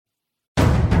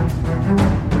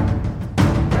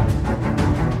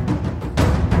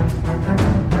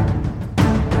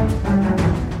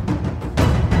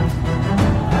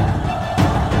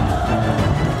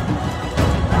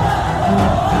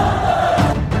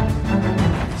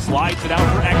Takes it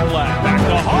out for Ekblad. Back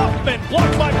to Hoffman.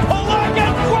 Blocked by Polak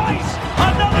and Price.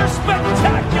 Another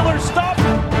spectacular stop.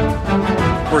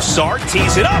 Broussard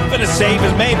tees it up and a save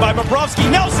is made by Bobrovsky.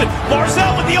 Nelson.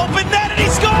 Barzal with the open net and he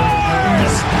scores!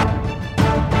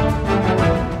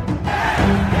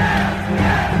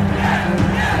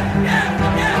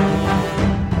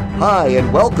 Hi,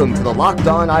 and welcome to the Locked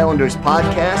On Islanders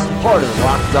podcast, part of the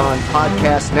Locked On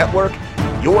Podcast Network,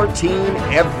 your team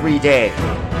every day.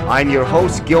 I'm your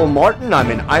host, Gil Martin. I'm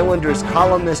an Islanders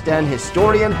columnist and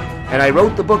historian, and I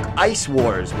wrote the book Ice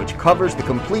Wars, which covers the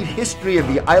complete history of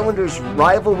the Islanders'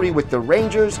 rivalry with the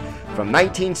Rangers from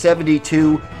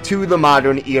 1972 to the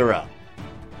modern era.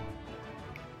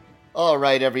 All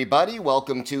right, everybody,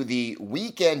 welcome to the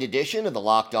weekend edition of the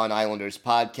Locked On Islanders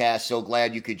podcast. So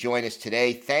glad you could join us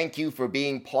today. Thank you for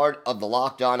being part of the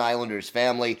Locked On Islanders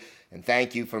family, and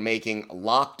thank you for making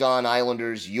Locked On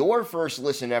Islanders your first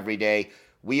listen every day.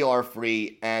 We are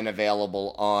free and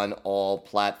available on all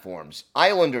platforms.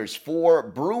 Islanders 4,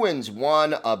 Bruins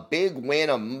 1, a big win,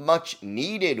 a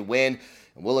much-needed win.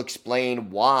 And we'll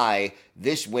explain why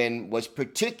this win was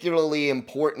particularly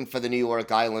important for the New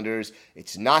York Islanders.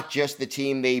 It's not just the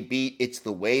team they beat, it's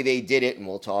the way they did it, and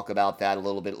we'll talk about that a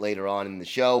little bit later on in the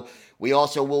show. We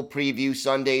also will preview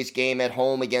Sunday's game at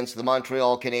home against the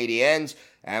Montreal Canadiens,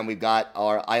 and we've got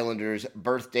our Islanders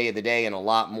birthday of the day and a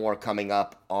lot more coming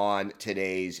up on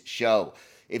today's show.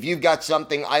 If you've got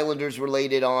something Islanders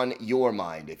related on your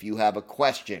mind, if you have a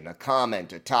question, a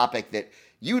comment, a topic that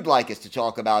you'd like us to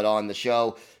talk about on the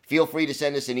show, feel free to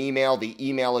send us an email. The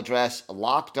email address,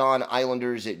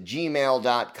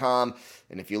 lockedonislanders@gmail.com.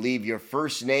 And if you leave your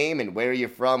first name and where you're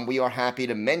from, we are happy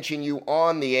to mention you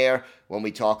on the air when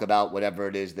we talk about whatever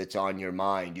it is that's on your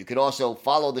mind. You could also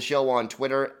follow the show on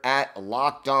Twitter at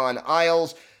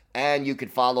LockedOnIsles, and you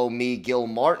could follow me, Gil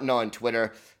Martin, on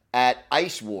Twitter at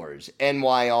Ice Wars,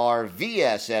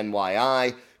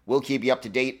 NYRVSNYI. We'll keep you up to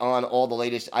date on all the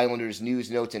latest Islanders news,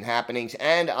 notes, and happenings,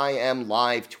 and I am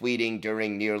live tweeting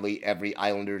during nearly every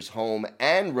Islanders home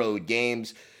and road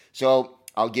games. So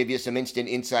I'll give you some instant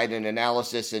insight and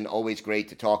analysis, and always great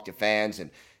to talk to fans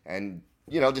and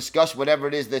discuss whatever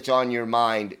it is that's on your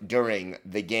mind during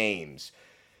the games.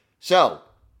 So,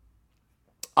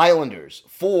 Islanders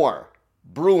 4,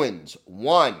 Bruins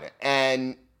 1,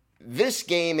 and this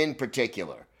game in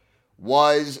particular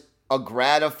was a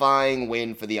gratifying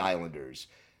win for the Islanders.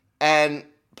 And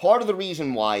part of the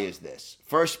reason why is this.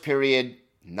 First period,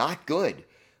 not good.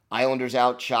 Islanders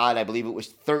outshot, I believe it was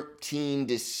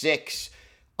 13-6.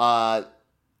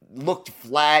 Looked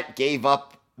flat, gave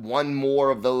up one more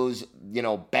of those,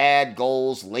 bad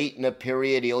goals late in the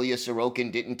period. Ilya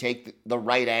Sorokin didn't take the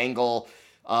right angle.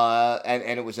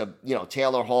 And it was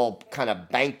Taylor Hall kind of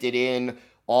banked it in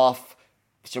off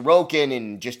Sorokin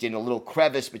and just in a little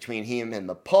crevice between him and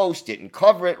the post, didn't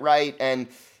cover it right, and,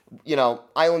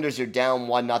 Islanders are down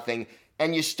 1-0,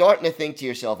 and you're starting to think to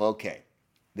yourself, okay,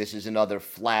 this is another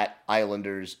flat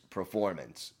Islanders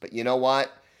performance. But you know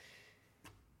what?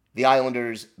 The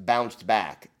Islanders bounced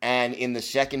back, and in the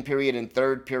second period and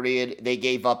third period, they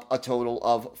gave up a total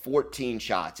of 14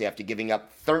 shots after giving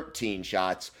up 13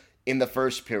 shots in the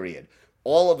first period.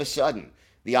 All of a sudden,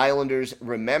 the Islanders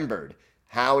remembered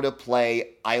how to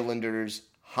play Islanders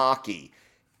hockey.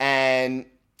 And,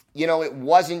 it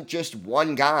wasn't just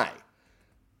one guy.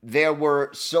 There were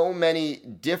so many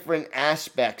different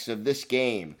aspects of this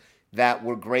game that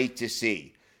were great to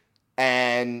see.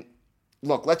 And,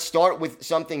 look, let's start with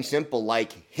something simple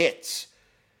like hits.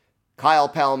 Kyle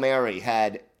Palmieri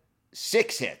had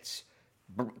 6 hits.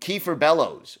 Kiefer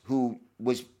Bellows, who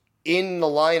was in the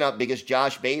lineup because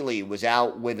Josh Bailey was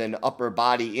out with an upper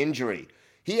body injury,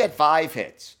 he had 5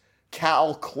 hits.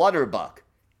 Cal Clutterbuck,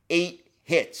 8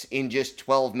 hits in just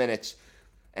 12 minutes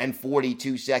and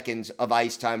 42 seconds of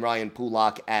ice time. Ryan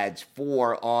Pulock adds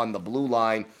 4 on the blue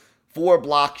line. 4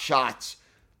 block shots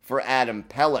for Adam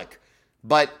Pelech.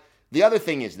 But the other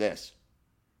thing is this.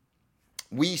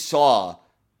 We saw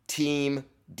team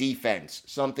defense,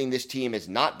 something this team has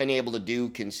not been able to do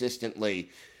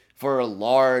consistently for a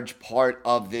large part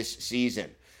of this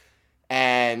season.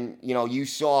 And, you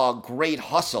saw great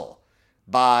hustle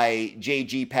by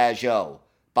J.G. Pageau,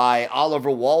 by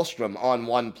Oliver Wahlstrom on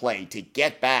one play to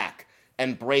get back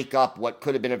and break up what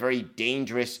could have been a very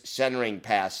dangerous centering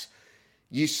pass.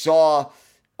 You saw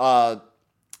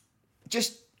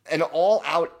just an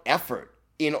all-out effort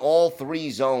in all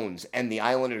 3 zones, and the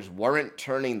Islanders weren't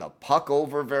turning the puck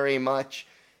over very much.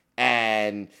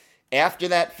 And after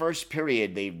that first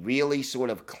period, they really sort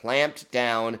of clamped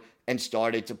down and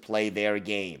started to play their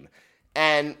game.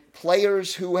 And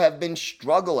players who have been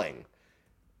struggling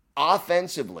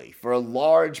offensively, for a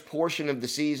large portion of the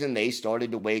season, they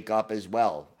started to wake up as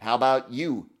well. How about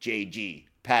you, JG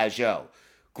Pageau?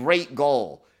 Great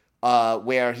goal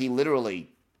where he literally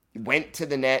went to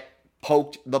the net,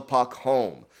 poked the puck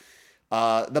home.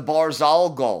 The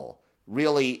Barzal goal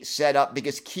really set up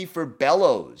because Kiefer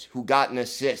Bellows, who got an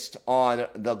assist on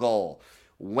the goal,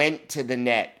 went to the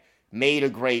net, made a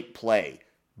great play.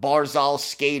 Barzal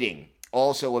skating,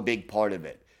 also a big part of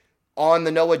it. On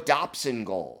the Noah Dobson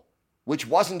goal, which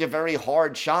wasn't a very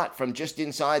hard shot from just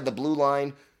inside the blue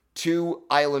line, 2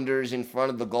 Islanders in front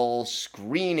of the goal,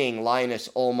 screening Linus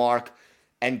Ullmark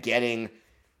and getting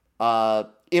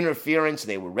interference.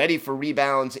 They were ready for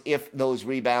rebounds if those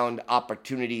rebound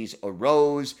opportunities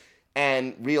arose.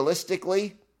 And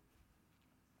realistically,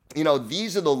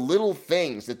 these are the little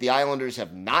things that the Islanders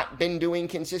have not been doing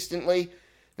consistently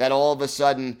that all of a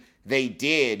sudden they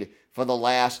did for the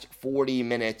last 40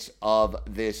 minutes of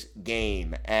this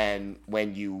game. And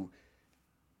when you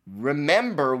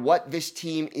remember what this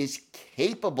team is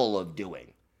capable of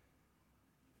doing,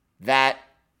 that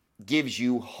gives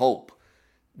you hope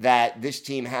that this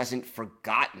team hasn't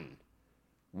forgotten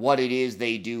what it is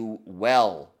they do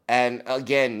well. And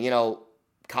again,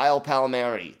 Kyle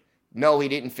Palmieri, no, he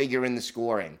didn't figure in the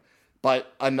scoring,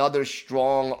 but another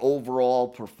strong overall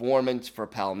performance for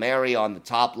Palmieri on the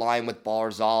top line with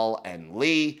Barzal and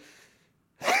Lee.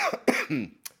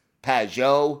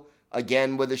 Pageau,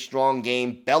 again, with a strong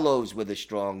game. Bellows with a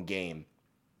strong game.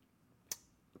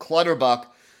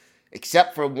 Clutterbuck,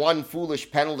 except for one foolish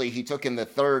penalty he took in the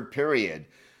third period,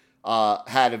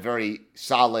 had a very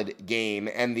solid game,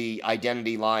 and the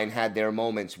identity line had their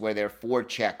moments where their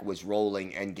forecheck was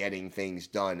rolling and getting things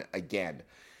done again.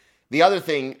 The other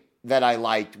thing that I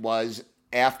liked was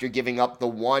after giving up the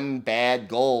one bad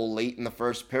goal late in the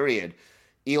first period,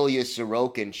 Ilya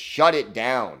Sorokin shut it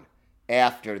down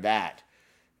after that.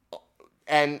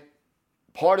 And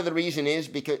part of the reason is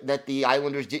because that the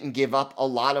Islanders didn't give up a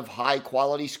lot of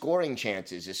high-quality scoring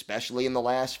chances, especially in the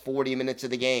last 40 minutes of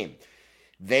the game.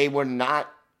 They were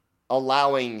not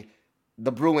allowing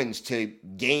the Bruins to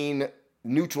gain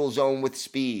neutral zone with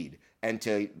speed and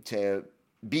to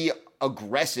be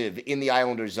aggressive in the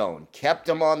Islanders zone. Kept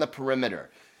them on the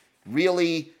perimeter.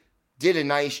 Really did a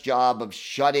nice job of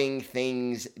shutting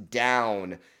things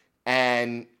down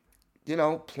and,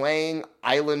 playing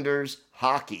Islanders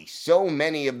hockey. So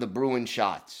many of the Bruins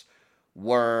shots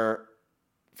were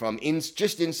from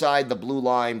just inside the blue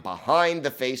line, behind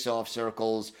the face-off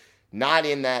circles, not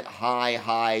in that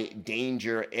high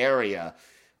danger area.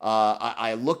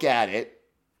 I look at it,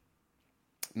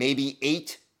 maybe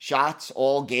 8 shots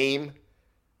all game,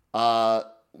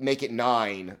 make it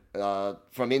 9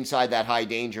 from inside that high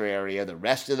danger area. The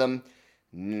rest of them,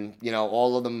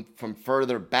 all of them from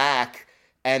further back.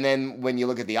 And then when you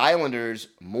look at the Islanders,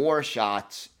 more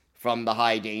shots from the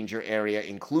high danger area,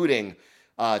 including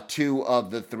 2 of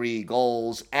the 3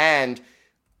 goals. And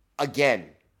again,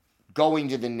 going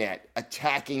to the net,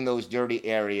 attacking those dirty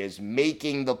areas,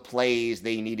 making the plays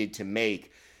they needed to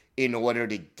make in order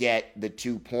to get the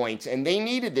 2 points. And they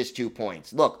needed this 2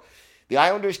 points. Look, the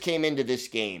Islanders came into this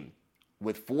game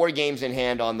with 4 games in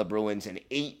hand on the Bruins and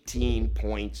 18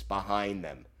 points behind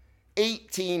them.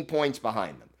 18 points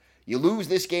behind them. You lose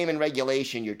this game in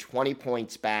regulation, you're 20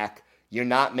 points back. You're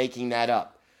not making that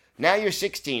up. Now you're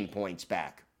 16 points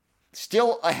back.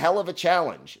 Still a hell of a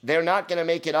challenge. They're not going to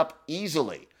make it up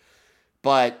easily.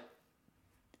 But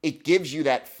it gives you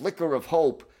that flicker of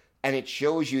hope, and it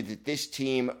shows you that this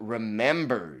team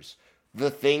remembers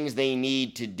the things they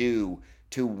need to do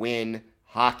to win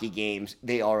hockey games.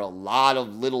 They are a lot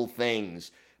of little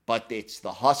things, but it's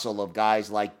the hustle of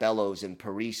guys like Bellows and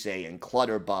Parise and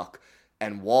Clutterbuck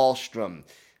and Wahlstrom.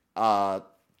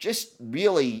 Just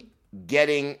really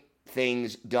getting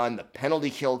things done. The penalty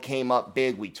kill came up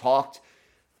big. We talked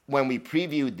when we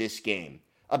previewed this game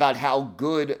about how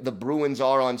good the Bruins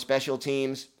are on special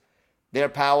teams. Their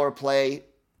power play,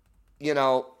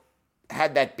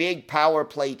 had that big power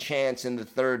play chance in the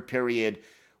third period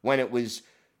when it was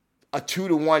a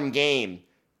 2-1 game,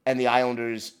 and the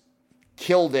Islanders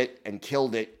killed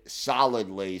it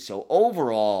solidly. So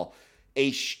overall,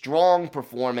 a strong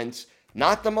performance.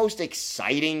 Not the most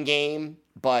exciting game,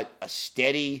 but a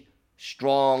steady,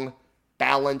 strong,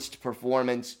 balanced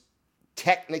performance.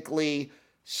 Technically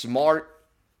smart,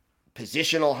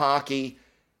 positional hockey.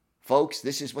 Folks,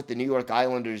 this is what the New York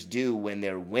Islanders do when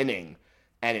they're winning,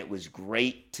 and it was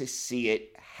great to see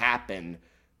it happen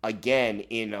again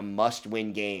in a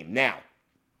must-win game. Now,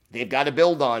 they've got to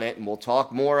build on it, and we'll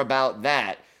talk more about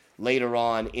that later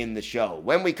on in the show.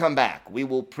 When we come back, we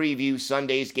will preview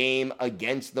Sunday's game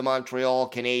against the Montreal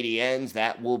Canadiens.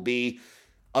 That will be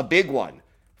a big one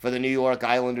for the New York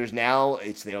Islanders now.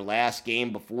 It's their last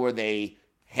game before they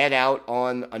head out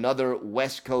on another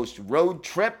West Coast road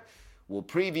trip. We'll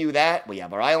preview that. We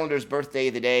have our Islanders' birthday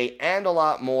of the day and a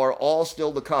lot more, all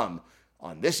still to come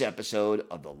on this episode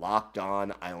of the Locked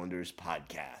On Islanders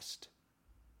podcast.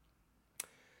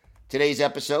 Today's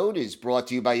episode is brought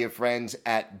to you by your friends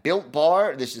at Built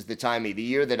Bar. This is the time of the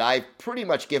year that I've pretty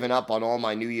much given up on all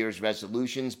my New Year's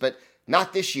resolutions, but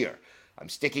not this year. I'm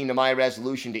sticking to my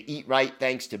resolution to eat right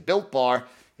thanks to Built Bar.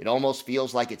 It almost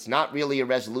feels like it's not really a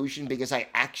resolution because I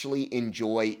actually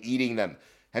enjoy eating them.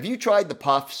 Have you tried the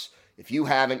Puffs? If you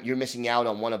haven't, you're missing out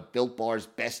on one of Built Bar's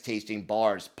best tasting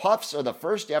bars. Puffs are the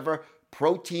first ever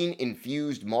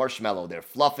protein-infused marshmallow. They're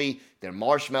fluffy, they're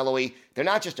marshmallowy. They're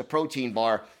not just a protein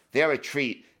bar, they're a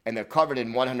treat, and they're covered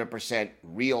in 100%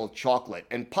 real chocolate.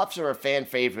 And Puffs are a fan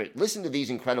favorite. Listen to these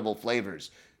incredible flavors: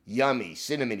 yummy,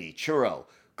 cinnamony, churro,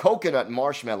 coconut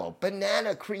marshmallow,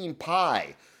 banana cream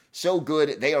pie. So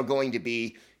good, they are going to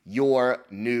be your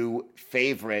new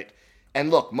favorite. And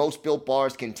look, most Built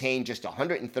Bars contain just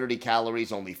 130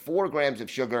 calories, only 4 grams of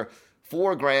sugar,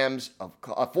 4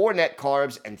 net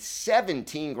carbs, and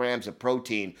 17 grams of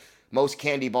protein. Most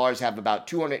candy bars have about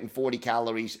 240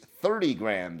 calories, 30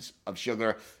 grams of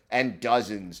sugar, and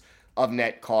dozens of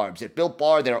net carbs. At Built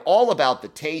Bar, they're all about the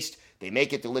taste. They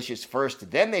make it delicious first,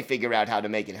 then they figure out how to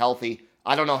make it healthy.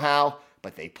 I don't know how,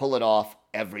 but they pull it off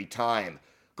every time.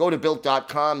 Go to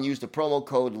Built.com, use the promo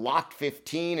code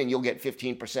LOCKED15, and you'll get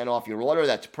 15% off your order.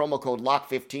 That's promo code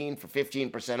LOCKED15 for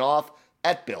 15% off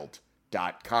at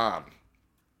Built.com.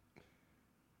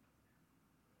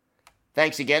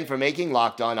 Thanks again for making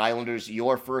Locked On Islanders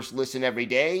your first listen every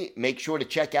day. Make sure to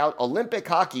check out Olympic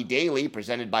Hockey Daily,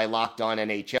 presented by Locked On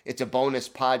NHL. It's a bonus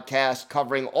podcast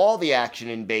covering all the action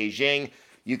in Beijing.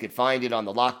 You can find it on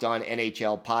the Locked On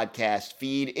NHL podcast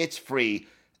feed. It's free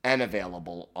and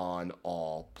available on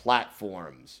all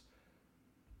platforms.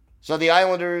 So the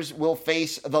Islanders will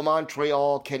face the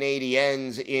Montreal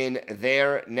Canadiens in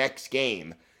their next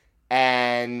game.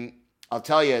 And I'll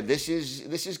tell you, this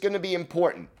is going to be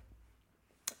important.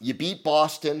 You beat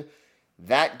Boston.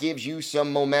 That gives you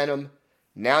some momentum.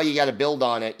 Now you got to build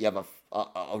on it. You have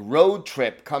a road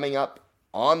trip coming up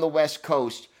on the West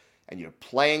Coast, and you're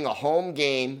playing a home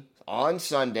game on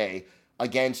Sunday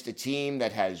against a team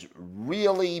that has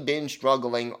really been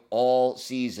struggling all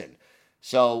season.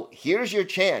 So here's your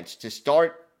chance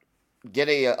to get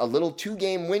a little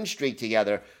 2-game win streak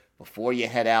together before you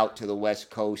head out to the West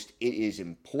Coast. It is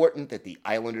important that the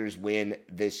Islanders win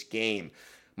this game.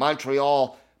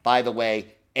 Montreal, by the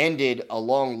way, ended a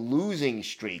long losing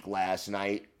streak last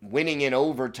night, winning in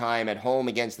overtime at home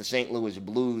against the St. Louis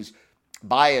Blues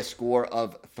by a score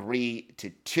of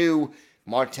 3-2.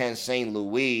 Martin St.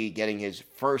 Louis getting his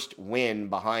first win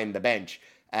behind the bench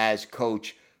as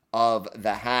coach of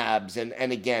the Habs.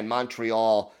 And again,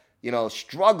 Montreal,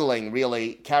 struggling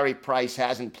really. Carey Price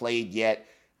hasn't played yet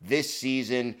this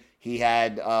season. He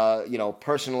had,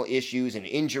 personal issues and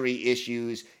injury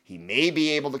issues. He may be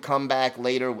able to come back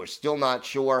later. We're still not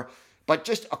sure. But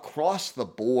just across the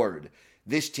board,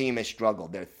 this team has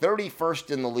struggled. They're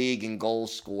 31st in the league in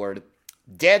goals scored,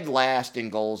 dead last in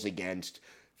goals against,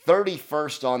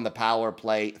 31st on the power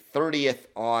play, 30th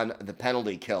on the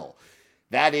penalty kill.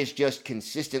 That is just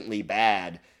consistently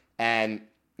bad. And,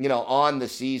 on the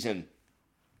season,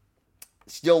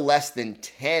 still less than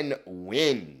 10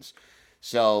 wins.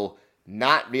 So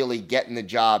not really getting the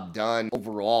job done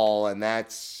overall, and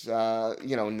that's,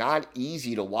 not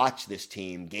easy to watch this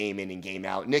team game in and game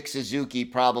out. Nick Suzuki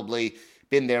probably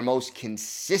been their most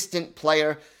consistent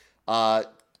player,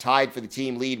 tied for the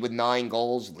team lead with 9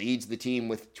 goals, leads the team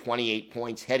with 28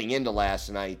 points heading into last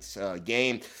night's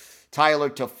game. Tyler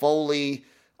Toffoli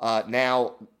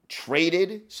now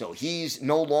traded, so he's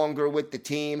no longer with the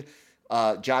team.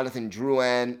 Jonathan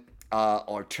Drouin,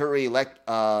 Arturi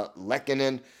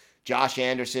Lehkonen, Josh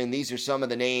Anderson. These are some of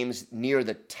the names near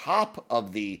the top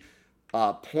of the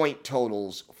point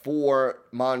totals for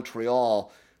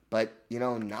Montreal, but,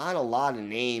 not a lot of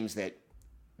names that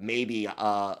maybe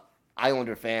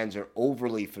Islander fans are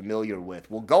overly familiar with.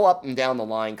 We'll go up and down the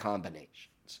line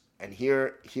combinations, and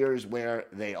here's where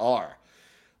they are.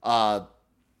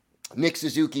 Nick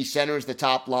Suzuki centers the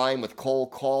top line with Cole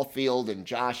Caulfield and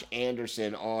Josh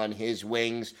Anderson on his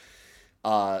wings.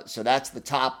 So that's the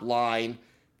top line.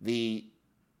 The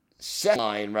second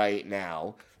line right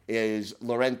now is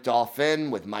Laurent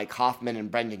Dauphin with Mike Hoffman and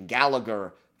Brendan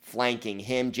Gallagher flanking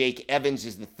him. Jake Evans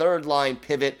is the third line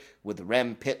pivot with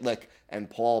Rem Pitlick and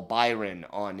Paul Byron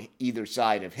on either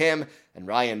side of him. And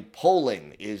Ryan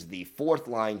Poling is the fourth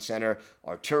line center.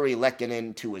 Arturi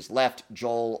Lehkonen to his left,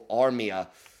 Joel Armia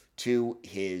to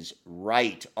his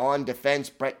right. On defense,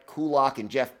 Brett Kulak and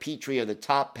Jeff Petrie are the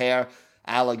top pair.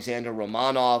 Alexander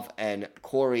Romanov and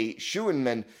Corey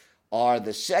Schuenman are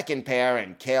the second pair,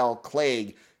 and Kale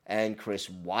Clegg and Chris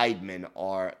Weidman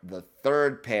are the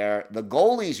third pair. The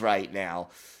goalies right now,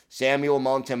 Samuel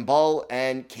Montembeault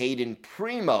and Caden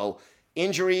Primo.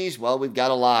 Injuries, well, we've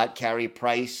got a lot. Carey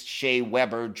Price, Shea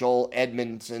Weber, Joel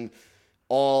Edmondson,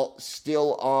 all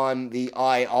still on the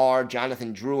IR.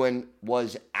 Jonathan Drouin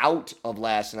was out of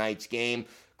last night's game.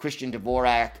 Christian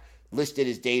Dvorak listed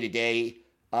as day-to-day.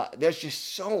 There's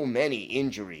just so many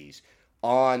injuries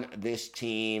on this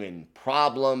team and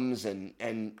problems,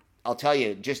 and I'll tell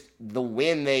you, just the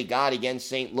win they got against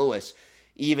St. Louis,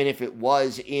 even if it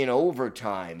was in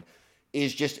overtime,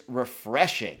 is just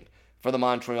refreshing for the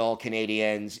Montreal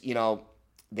Canadiens. You know,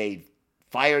 they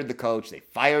fired the coach, they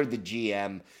fired the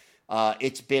GM.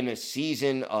 It's been a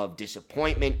season of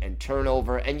disappointment and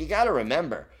turnover, and you got to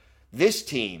remember, this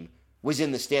team was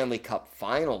in the Stanley Cup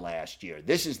final last year.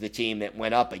 This is the team that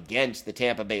went up against the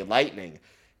Tampa Bay Lightning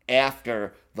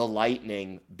after the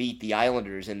Lightning beat the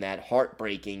Islanders in that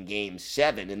heartbreaking Game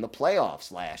 7 in the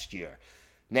playoffs last year.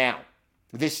 Now,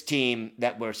 this team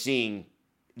that we're seeing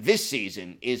this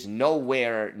season is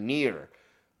nowhere near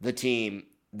the team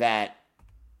that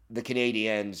the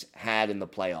Canadiens had in the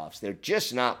playoffs. They're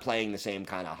just not playing the same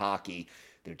kind of hockey.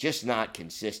 They're just not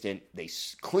consistent. They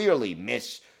clearly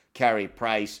miss Carey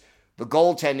Price. The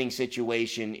goaltending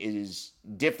situation is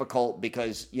difficult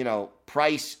because, you know,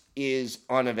 Price is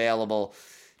unavailable.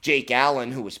 Jake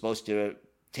Allen, who was supposed to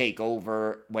take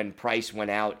over when Price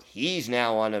went out, he's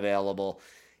now unavailable.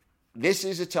 This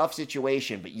is a tough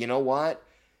situation, but you know what?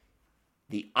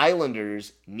 The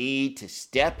Islanders need to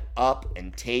step up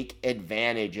and take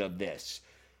advantage of this.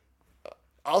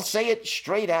 I'll say it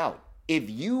straight out. If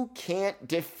you can't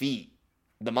defeat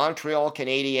the Montreal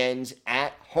Canadiens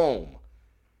at home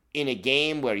in a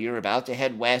game where you're about to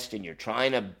head west and you're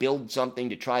trying to build something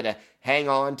to try to hang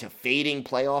on to fading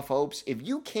playoff hopes, if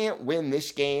you can't win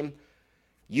this game,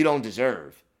 you don't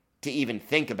deserve to even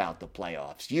think about the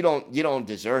playoffs. You don't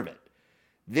deserve it.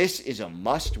 This is a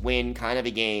must-win kind of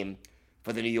a game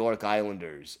for the New York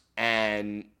Islanders.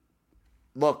 And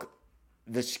look,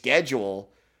 the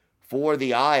schedule for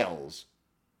the Isles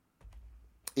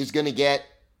is going to get,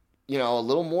 a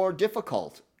little more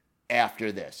difficult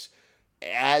after this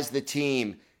as the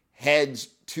team heads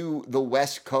to the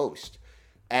West Coast.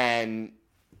 And,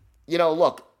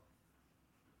 look,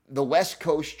 the West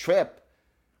Coast trip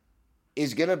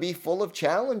is going to be full of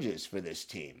challenges for this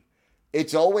team.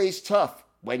 It's always tough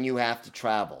when you have to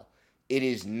travel. It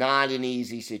is not an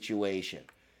easy situation.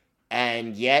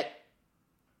 And yet,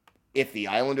 if the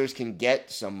Islanders can get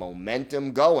some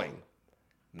momentum going,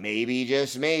 maybe,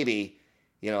 just maybe,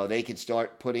 they can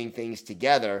start putting things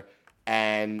together.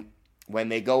 And when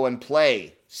they go and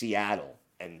play Seattle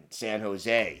and San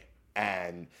Jose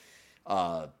and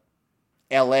LA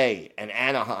and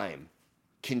Anaheim,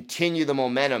 continue the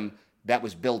momentum that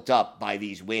was built up by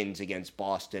these wins against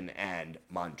Boston and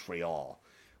Montreal.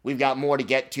 We've got more to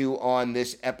get to on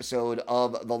this episode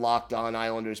of the Locked On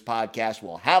Islanders podcast.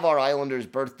 We'll have our Islanders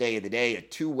birthday of the day, a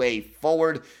two-way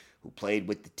forward who played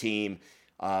with the team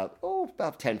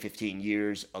about 10, 15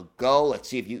 years ago. Let's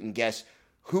see if you can guess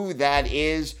who that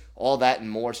is. All that and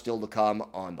more still to come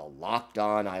on the Locked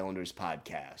On Islanders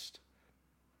podcast.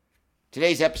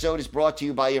 Today's episode is brought to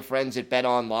you by your friends at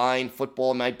BetOnline.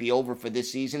 Football might be over for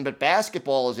this season, but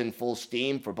basketball is in full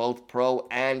steam for both pro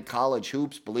and college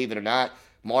hoops. Believe it or not,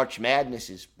 March Madness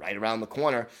is right around the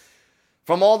corner.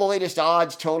 From all the latest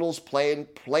odds, totals,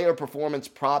 player performance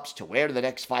props to where the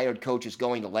next fired coach is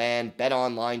going to land,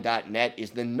 BetOnline.net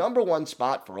is the number one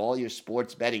spot for all your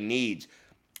sports betting needs.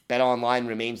 BetOnline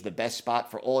remains the best spot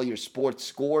for all your sports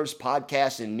scores,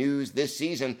 podcasts, and news this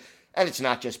season, and it's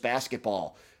not just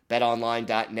basketball.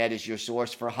 BetOnline.net is your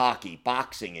source for hockey,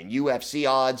 boxing, and UFC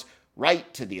odds,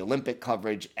 right to the Olympic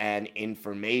coverage and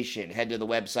information. Head to the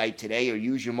website today or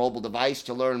use your mobile device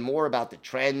to learn more about the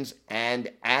trends and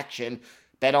action.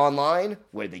 BetOnline,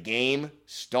 where the game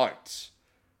starts.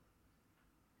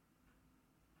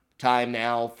 Time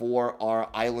now for our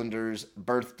Islanders'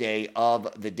 birthday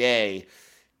of the day.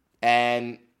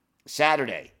 And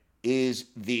Saturday is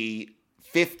the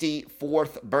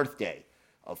 54th birthday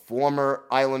of former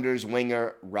Islanders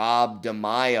winger Rob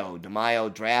DeMaio.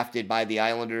 DeMaio drafted by the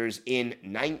Islanders in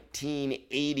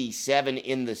 1987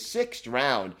 in the 6th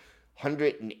round,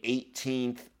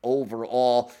 118th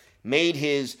overall. Made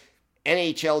his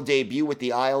NHL debut with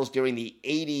the Isles during the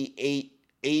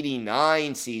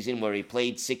 88-89 season, where he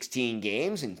played 16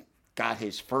 games and got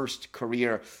his first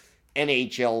career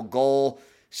NHL goal.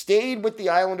 Stayed with the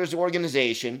Islanders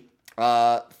organization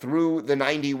through the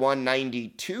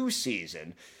 91-92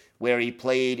 season, where he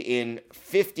played in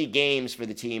 50 games for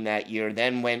the team that year,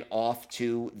 then went off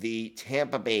to the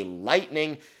Tampa Bay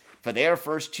Lightning for their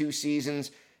first 2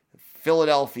 seasons,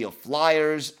 Philadelphia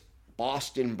Flyers,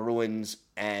 Boston Bruins,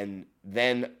 and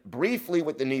then briefly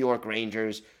with the New York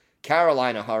Rangers,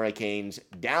 Carolina Hurricanes,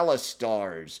 Dallas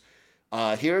Stars.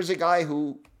 Here's a guy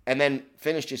who, and then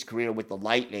finished his career with the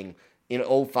Lightning in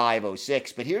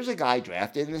 05-06. But here's a guy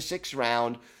drafted in the 6th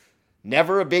round,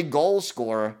 never a big goal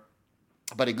scorer,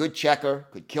 but a good checker,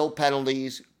 could kill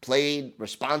penalties, played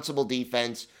responsible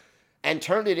defense, and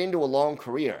turned it into a long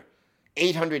career.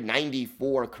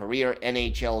 894 career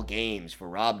NHL games for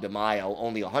Rob DeMaio,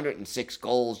 only 106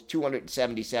 goals,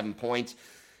 277 points,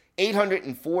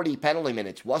 840 penalty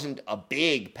minutes. Wasn't a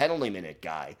big penalty minute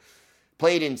guy.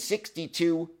 Played in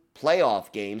 62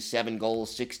 playoff games, 7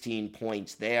 goals, 16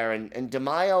 points there. And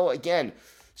DeMaio, again,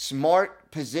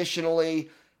 smart positionally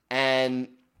and,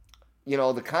 you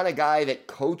know, the kind of guy that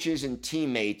coaches and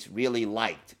teammates really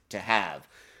liked to have.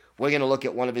 We're going to look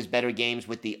at one of his better games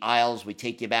with the Isles. We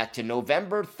take you back to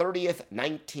November 30th,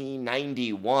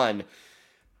 1991.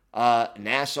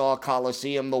 Nassau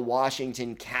Coliseum, the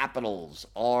Washington Capitals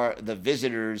are the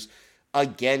visitors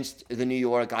against the New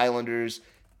York Islanders.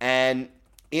 And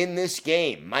in this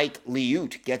game, Mike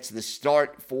Liut gets the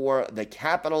start for the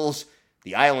Capitals.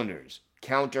 The Islanders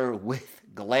counter with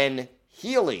Glenn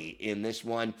Healy in this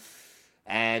one.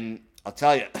 And I'll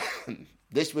tell you,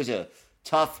 this was a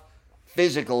tough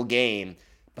physical game,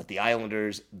 but the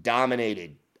Islanders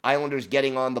dominated. Islanders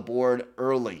getting on the board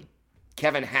early.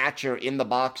 Kevin Hatcher in the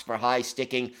box for high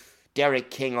sticking.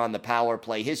 Derek King on the power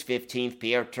play, his 15th.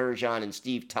 Pierre Turgeon and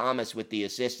Steve Thomas with the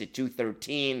assist at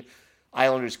 2:13.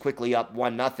 Islanders quickly up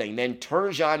 1-0. Then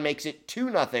Turgeon makes it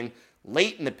 2-0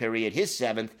 late in the period, his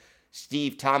 7th.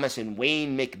 Steve Thomas and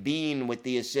Wayne McBean with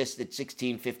the assist at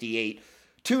 16:58.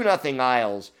 2-0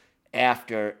 Isles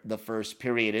after the first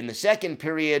period. In the second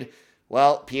period,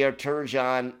 well, Pierre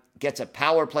Turgeon gets a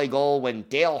power play goal when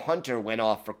Dale Hunter went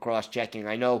off for cross-checking.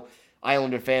 I know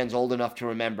Islander fans old enough to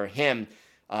remember him.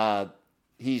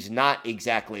 He's not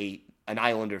exactly an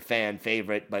Islander fan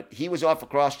favorite, but he was off for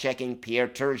cross-checking. Pierre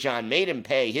Turgeon made him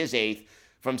pay his 8th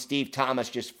from Steve Thomas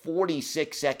just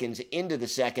 46 seconds into the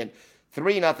second.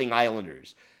 3-0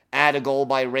 Islanders. Add a goal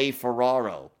by Ray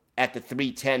Ferraro at the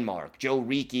 3:10 mark. Joe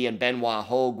Ricci and Benoit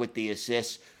Hogue with the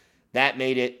assists. That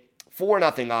made it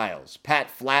 4-0 Isles. Pat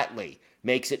Flatley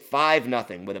makes it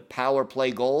 5-0 with a power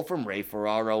play goal from Ray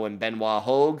Ferraro and Benoit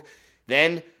Hogue.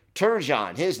 Then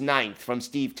Turgeon, his 9th from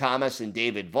Steve Thomas and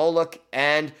David Volek,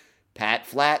 and Pat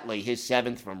Flatley, his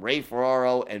 7th from Ray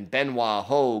Ferraro and Benoit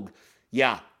Hogue.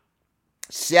 Yeah,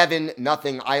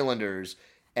 7-0 Islanders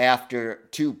after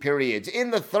 2 periods.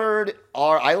 In the third,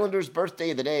 our Islanders'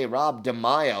 birthday of the day, Rob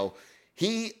DeMaio,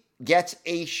 he gets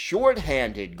a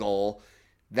shorthanded goal.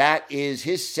 That is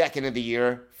his 2nd of the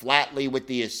year. Flatley with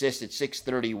the assist at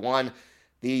 6:31.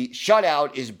 The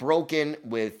shutout is broken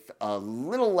with a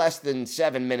little less than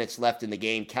 7 minutes left in the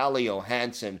game. Calle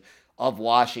Johansson of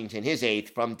Washington, his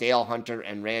 8th from Dale Hunter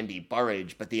and Randy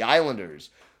Burridge. But the Islanders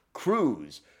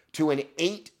cruise to an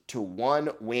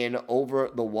 8-1 win over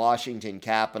the Washington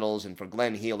Capitals. And for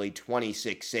Glenn Healy,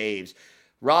 26 saves.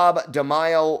 Rob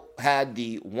DeMaio had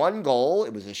the 1 goal.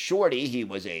 It was a shorty. He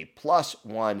was a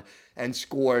 +1 and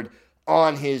scored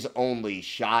on his only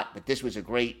shot. But this was a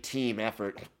great team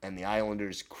effort, and the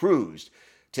Islanders cruised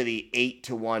to the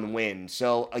 8-1 win.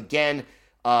 So again,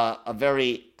 a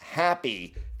very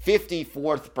happy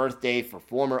 54th birthday for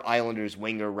former Islanders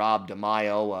winger Rob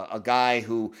DeMaio, a guy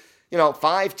who,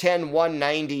 5'10",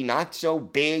 190, not so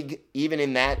big, even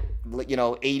in that,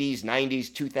 80s,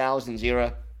 90s, 2000s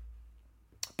era.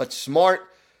 But smart,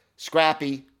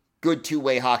 scrappy, good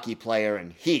two-way hockey player,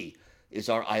 and he is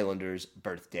our Islanders'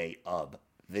 birthday of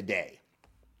the day.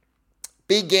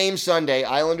 Big game Sunday.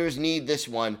 Islanders need this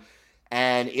one,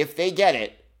 and if they get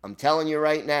it, I'm telling you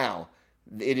right now,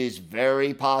 it is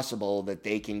very possible that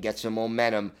they can get some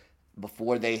momentum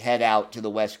before they head out to the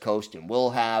West Coast, and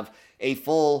we'll have a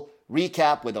full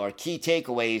recap with our key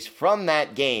takeaways from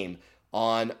that game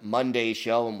on Monday's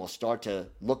show, and we'll start to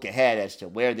look ahead as to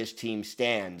where this team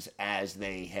stands as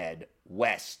they head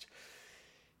west.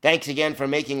 Thanks again for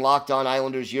making Locked On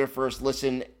Islanders your first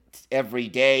listen every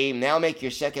day. Now make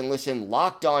your second listen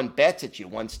Locked On Bets. It's your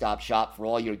one-stop shop for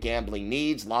all your gambling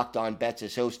needs. Locked On Bets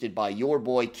is hosted by your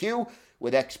boy Q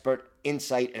with expert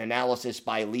insight and analysis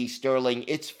by Lee Sterling.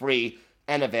 It's free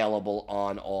and available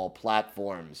on all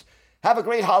platforms. Have a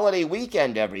great holiday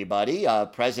weekend, everybody.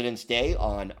 President's Day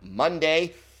on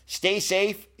Monday. Stay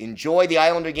safe. Enjoy the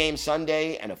Islander game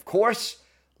Sunday. And, of course,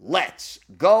 Let's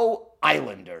go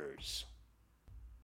Islanders!